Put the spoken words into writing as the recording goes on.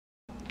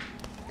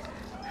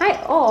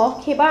Hi. Oh,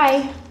 okay,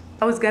 bye.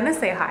 I was gonna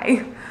say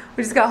hi.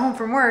 We just got home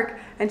from work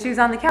and she was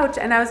on the couch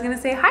and I was gonna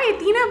say hi,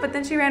 Athena, but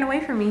then she ran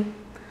away from me.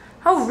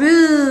 How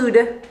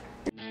rude.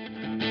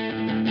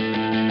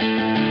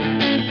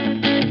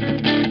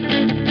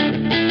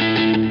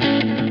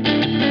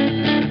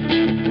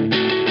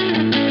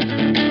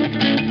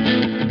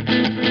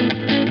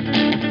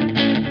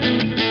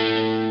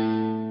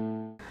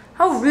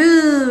 How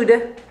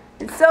rude.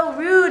 It's so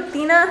rude,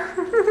 Tina.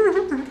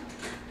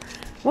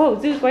 Whoa,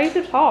 Zeus, why are you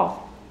so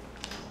tall?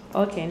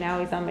 Okay, now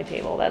he's on my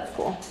table. That's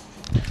cool.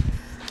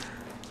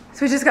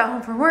 So we just got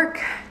home from work.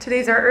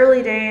 Today's our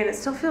early day and it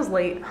still feels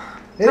late.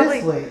 It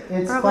is late.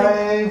 It's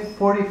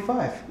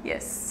 5:45.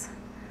 Yes.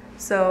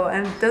 So,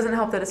 and it doesn't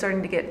help that it's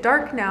starting to get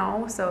dark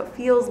now, so it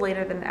feels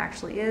later than it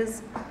actually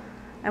is.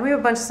 And we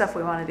have a bunch of stuff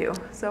we want to do.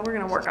 So we're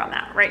going to work on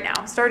that right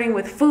now, starting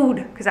with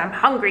food, because I'm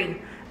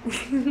hungry.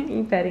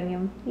 You petting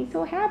him. He's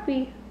so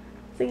happy.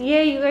 It's like,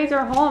 yay, you guys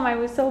are home. I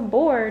was so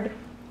bored.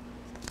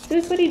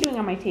 Zeus, what are you doing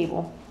on my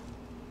table?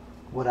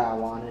 What I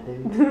want to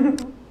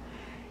do.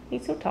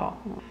 He's so tall.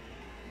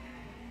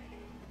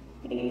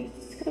 He's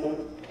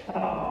so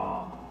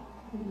tall.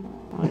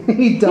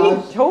 He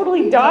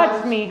totally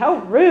dodged me. How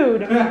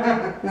rude.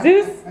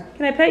 Zeus,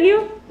 can I pet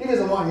you? He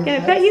doesn't want your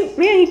Can I pet you?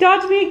 Man, he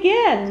dodged me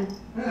again.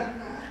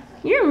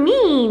 You're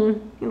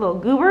mean, you little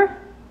goober.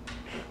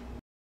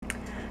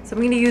 So I'm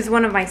going to use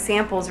one of my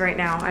samples right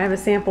now. I have a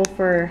sample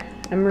for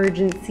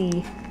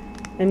emergency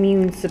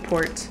immune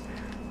support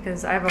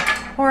because I have a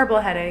horrible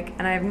headache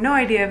and I have no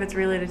idea if it's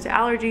related to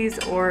allergies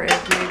or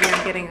if maybe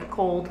I'm getting a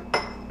cold.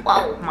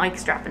 Whoa,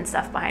 Mike's dropping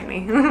stuff behind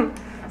me.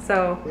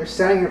 So you're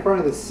standing in front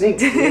of the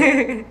sink.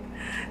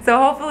 So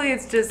hopefully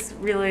it's just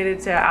related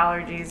to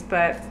allergies,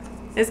 but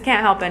this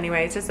can't help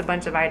anyway. It's just a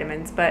bunch of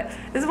vitamins, but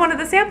this is one of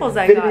the samples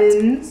I got.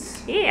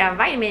 Vitamins? Yeah,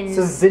 vitamins.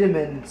 Some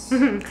vitamins.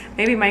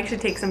 Maybe Mike should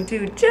take some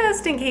too,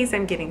 just in case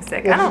I'm getting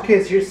sick. Yeah, just in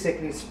case you're sick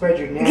and you spread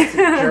your nasty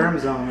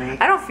germs on me.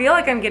 I don't feel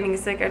like I'm getting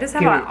sick. I just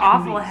have an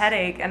awful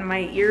headache and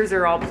my ears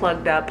are all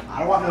plugged up. I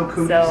don't want no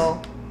cooties.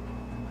 So,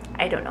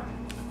 I don't know.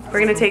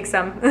 We're gonna take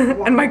some,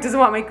 and Mike doesn't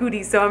want my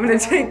cooties, so I'm gonna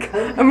take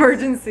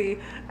emergency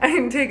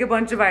and take a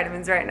bunch of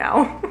vitamins right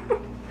now.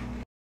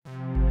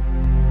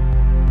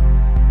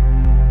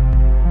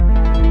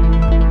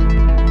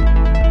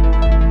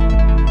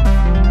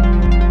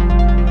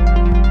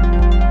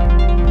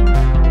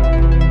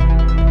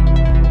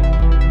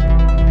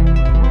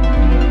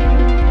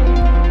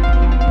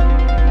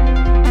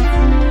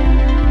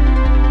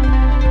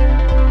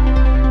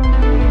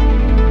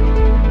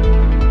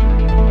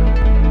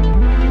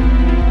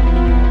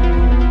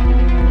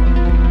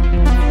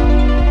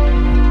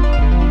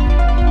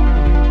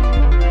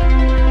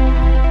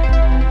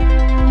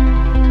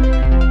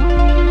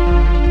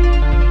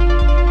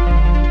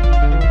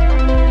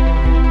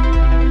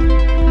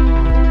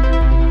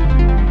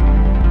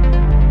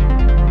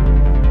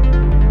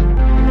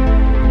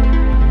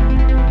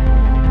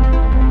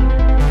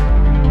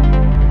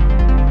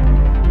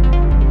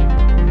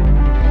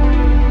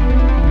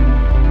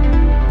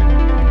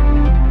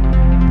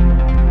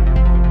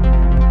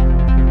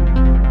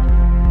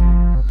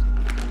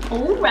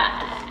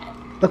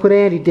 Look what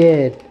Andie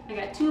did. I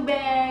got 2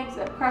 bags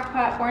of crock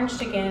pot orange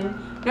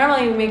chicken.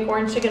 Normally we make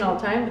orange chicken all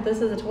the time, but this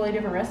is a totally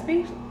different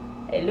recipe.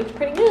 It looks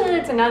pretty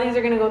good. So now these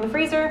are gonna go in the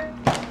freezer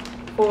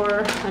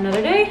for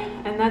another day.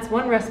 And that's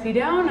 1 recipe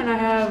down and I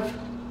have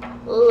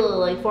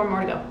like 4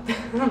 more to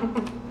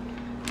go.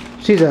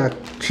 She's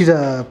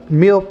a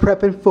meal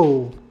prepping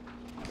fool.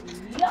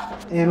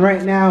 Yep. And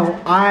right now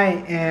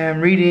I am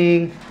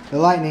reading The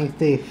Lightning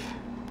Thief.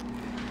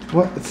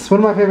 It's one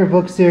of my favorite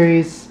book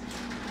series.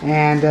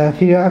 And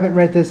if you haven't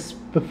read this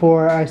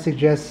before, I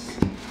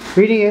suggest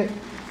reading it.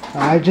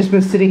 I've just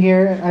been sitting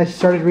here, I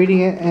started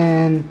reading it,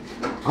 and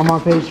I'm on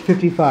page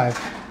 55.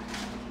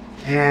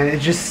 And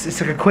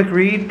it's like a quick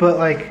read, but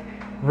like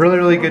really,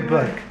 really good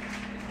book.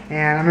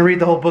 And I'm gonna read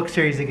the whole book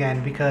series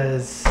again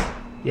because,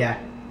 yeah,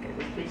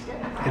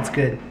 it's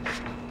good.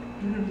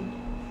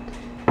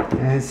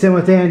 And same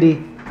with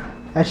Andie,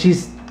 as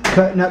she's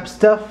cutting up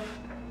stuff,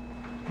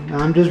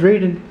 I'm just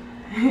reading.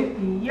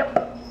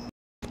 Yep.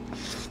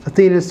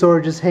 Athena's sort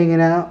of just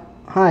hanging out.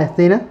 Hi,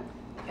 Athena.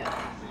 Yeah.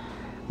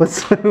 What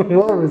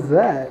was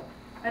that?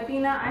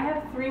 Athena, I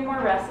have 3 more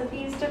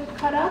recipes to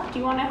cut up. Do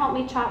you want to help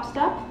me chop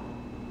stuff?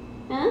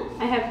 Huh?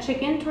 I have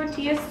chicken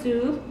tortilla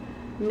soup,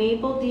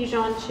 maple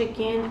Dijon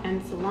chicken,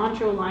 and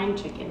cilantro lime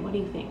chicken. What do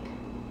you think?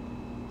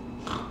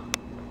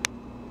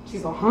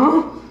 She's like,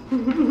 huh?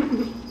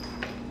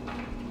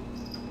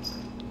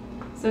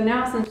 So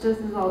now since this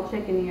is all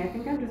chickeny, I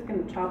think I'm just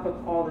going to chop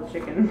up all the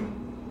chicken.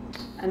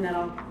 And then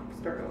I'll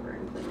start over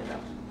and clean it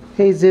up.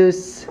 Hey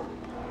Zeus.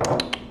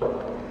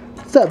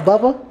 What's up,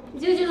 Bubba?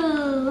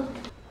 Zuzu!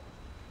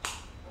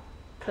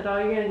 Is that all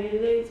you're gonna do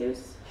today,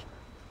 Zeus?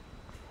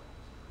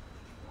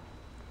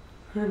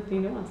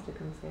 Athena wants to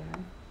come say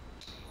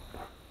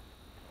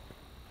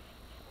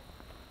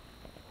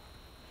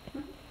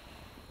hi.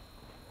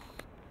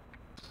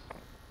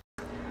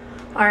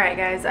 Alright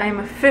guys, I am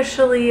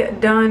officially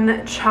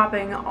done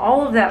chopping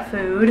all of that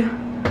food.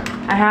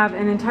 I have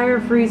an entire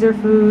freezer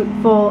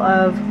full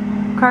of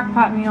crock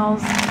pot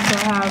meals. So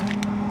I have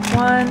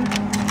 1,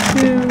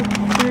 2,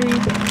 3,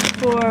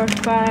 4,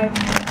 5,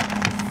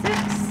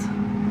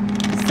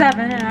 6,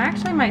 7, and I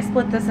actually might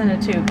split this into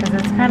 2 because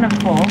it's kind of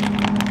full.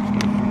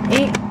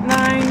 8,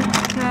 9,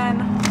 10,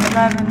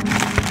 11,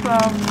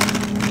 12,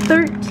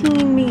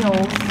 13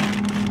 meals.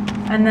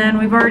 And then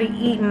we've already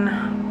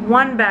eaten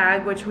 1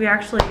 bag, which we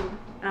actually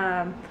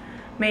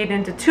made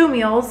into 2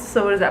 meals.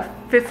 So what is that,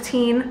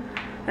 15?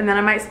 And then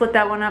I might split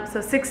that one up. So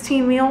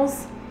 16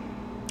 meals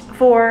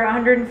for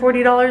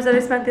 $140 that I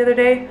spent the other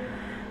day.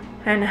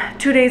 And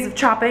 2 days of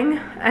chopping.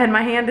 And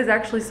my hand is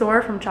actually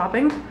sore from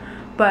chopping.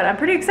 But I'm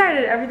pretty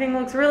excited. Everything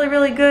looks really,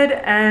 really good.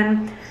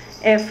 And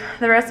if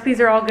the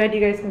recipes are all good, you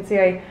guys can see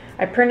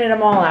I printed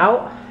them all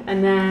out.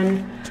 And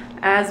then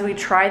as we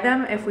try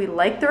them, if we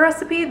like the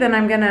recipe, then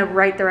I'm gonna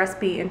write the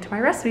recipe into my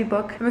recipe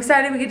book. I'm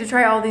excited we get to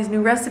try all these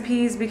new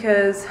recipes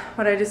because,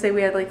 what did I just say,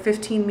 we had like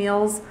 15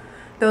 meals.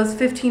 Those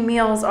 15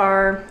 meals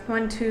are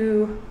 1,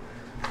 2,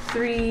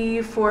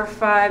 3, 4,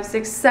 5,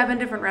 6, 7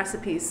 different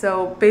recipes.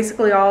 So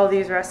basically all of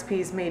these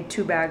recipes made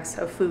 2 bags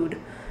of food.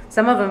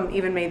 Some of them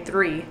even made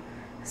 3.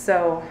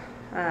 So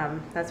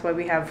that's why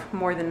we have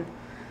more than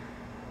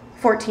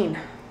 14.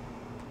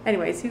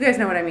 Anyways, you guys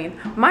know what I mean.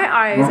 My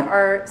eyes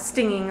are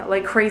stinging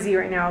like crazy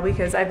right now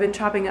because I've been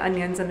chopping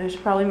onions, and I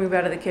should probably move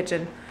out of the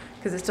kitchen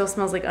because it still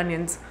smells like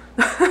onions.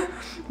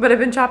 But I've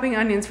been chopping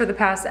onions for the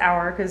past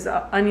hour because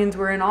onions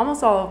were in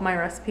almost all of my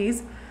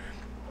recipes.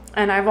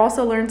 And I've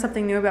also learned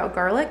something new about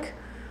garlic.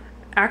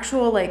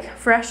 Actual like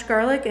fresh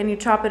garlic, and you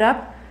chop it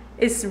up,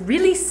 it's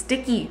really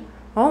sticky.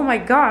 Oh my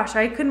gosh,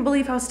 I couldn't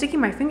believe how sticky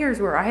my fingers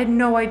were. I had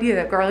no idea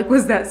that garlic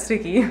was that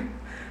sticky.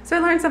 So I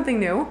learned something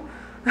new.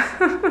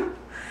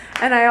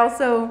 And I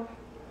also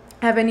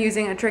have been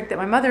using a trick that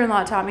my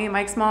mother-in-law taught me,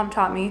 Mike's mom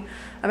taught me,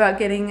 about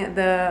getting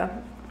the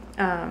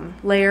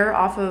layer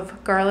off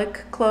of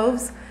garlic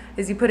cloves.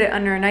 Is you put it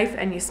under a knife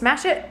and you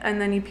smash it, and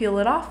then you peel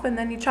it off, and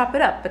then you chop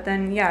it up. But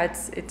then, yeah,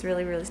 it's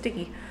really, really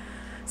sticky.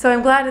 So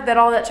I'm glad that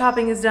all that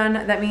chopping is done.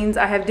 That means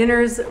I have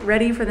dinners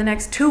ready for the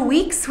next 2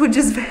 weeks, which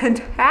is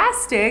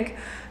fantastic.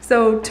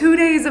 So 2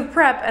 days of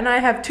prep, and I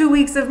have 2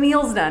 weeks of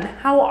meals done.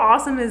 How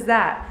awesome is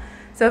that?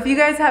 So if you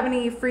guys have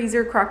any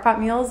freezer crockpot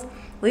meals,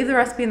 leave the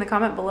recipe in the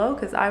comment below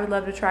because I would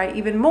love to try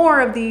even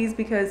more of these,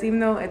 because even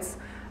though it's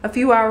a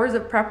few hours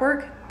of prep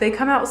work, they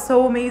come out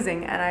so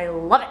amazing and I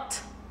love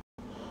it.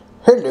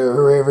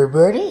 Hello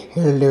everybody.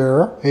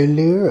 Hello.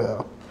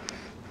 Hello.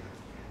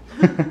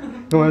 You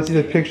want to see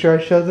the picture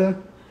I showed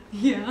them?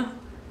 Yeah.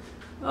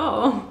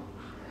 Oh.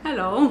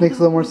 Hello. Makes a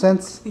little more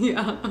sense?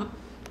 Yeah.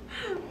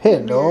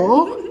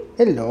 Hello.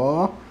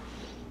 Hello.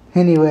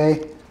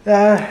 Anyway,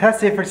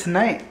 that's it for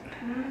tonight.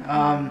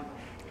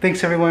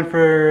 Thanks everyone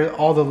for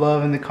all the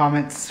love and the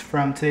comments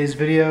from today's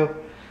video.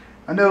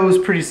 I know it was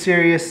pretty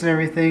serious and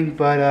everything,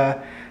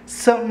 but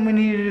something we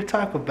needed to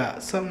talk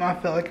about. Something I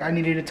felt like I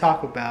needed to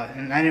talk about,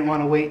 and I didn't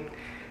want to wait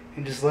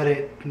and just let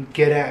it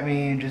get at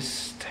me and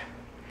just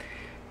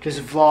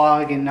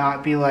vlog and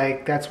not be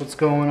like, that's what's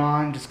going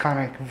on. Just kind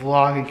of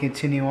vlog and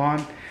continue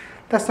on.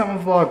 That's not what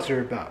vlogs are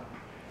about.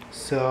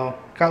 So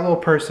got a little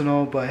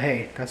personal, but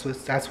hey, that's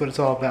what it's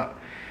all about.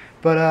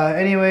 But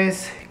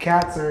anyways,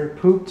 cats are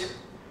pooped.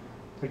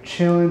 They're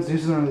chilling.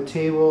 Zeus is on the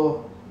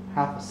table,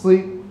 half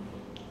asleep.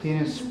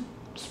 Tina's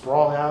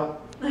sprawled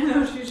out. I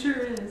know, she sure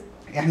is.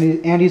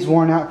 Andie's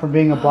worn out from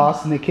being a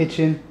boss in the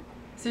kitchen.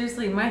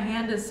 Seriously, my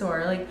hand is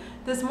sore. Like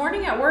this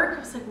morning at work, I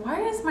was like, why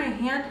does my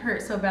hand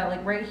hurt so bad?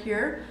 Like right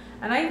here.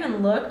 And I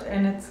even looked,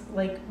 and it's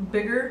like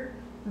bigger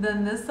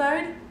than this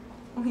side.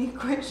 You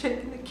quit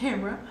shaking the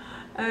camera.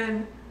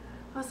 And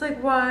I was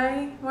like,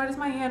 why does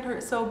my hand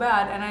hurt so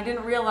bad? And I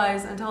didn't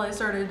realize until I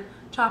started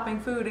chopping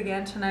food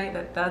again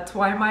tonight that's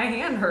why my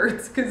hand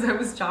hurts, because I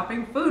was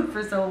chopping food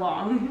for so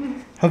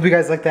long. Hope you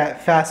guys like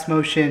that fast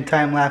motion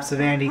time lapse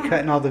of Andie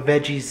cutting all the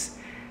veggies.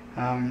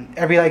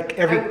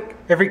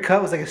 Every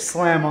cut was like a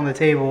slam on the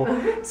table,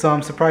 so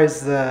I'm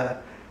surprised the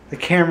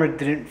camera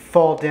didn't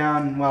fall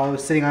down while it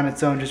was sitting on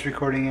its own just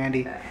recording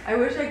Andie. I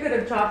wish I could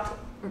have chopped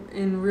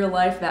in real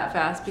life that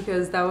fast,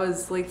 because that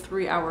was like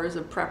 3 hours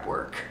of prep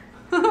work.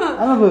 I don't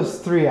know if it was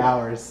 3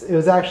 hours. It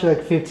was actually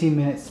like 15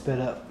 minutes sped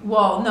up.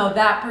 Well, no,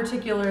 that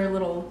particular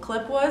little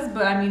clip was,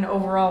 but I mean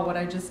overall what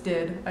I just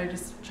did, I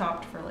just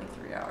chopped for like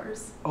 3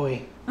 hours.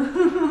 Oi.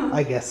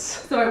 I guess.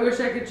 So I wish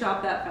I could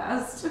chop that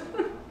fast.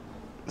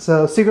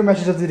 So secret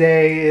message of the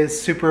day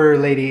is Super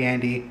Lady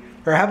Andie.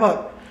 Or how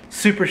about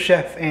Super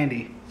Chef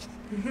Andie?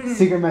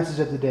 Secret message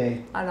of the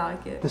day. I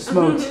like it. The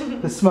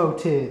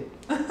smoted.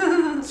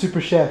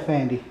 Super Chef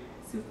Andie.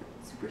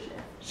 Super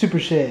Chef. Super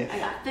Chef. I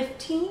got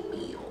 15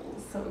 meals.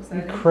 So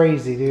excited. You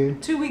crazy,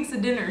 dude. 2 weeks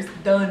of dinners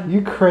done.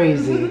 You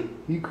crazy.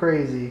 You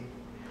crazy.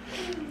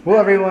 Well,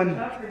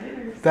 everyone,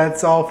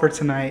 that's all for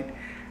tonight.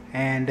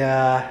 And,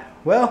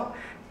 well,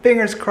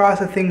 fingers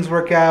crossed that things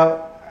work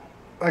out.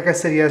 Like I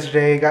said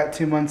yesterday, I got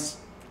 2 months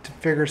to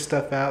figure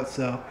stuff out,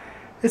 so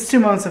it's 2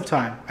 months of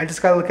time. I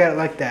just gotta look at it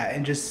like that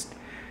and just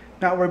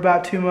not worry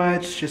about too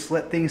much. Just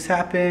let things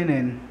happen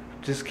and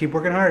just keep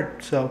working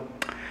hard. So,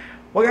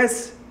 Well,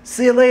 guys,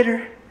 see you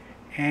later.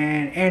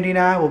 And Andy and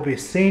I will be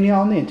seeing you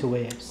on the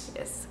interwebs.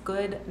 Yes,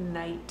 good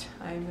night.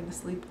 I'm gonna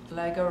sleep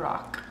like a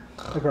rock.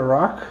 Like a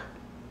rock?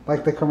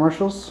 Like the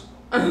commercials?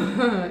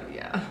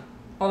 Yeah.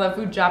 All that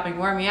food shopping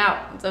wore me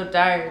out. I'm so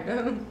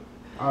tired.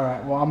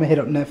 Alright, well, I'm gonna hit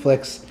up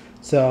Netflix.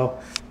 So,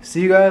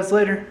 see you guys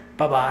later.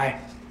 Bye-bye.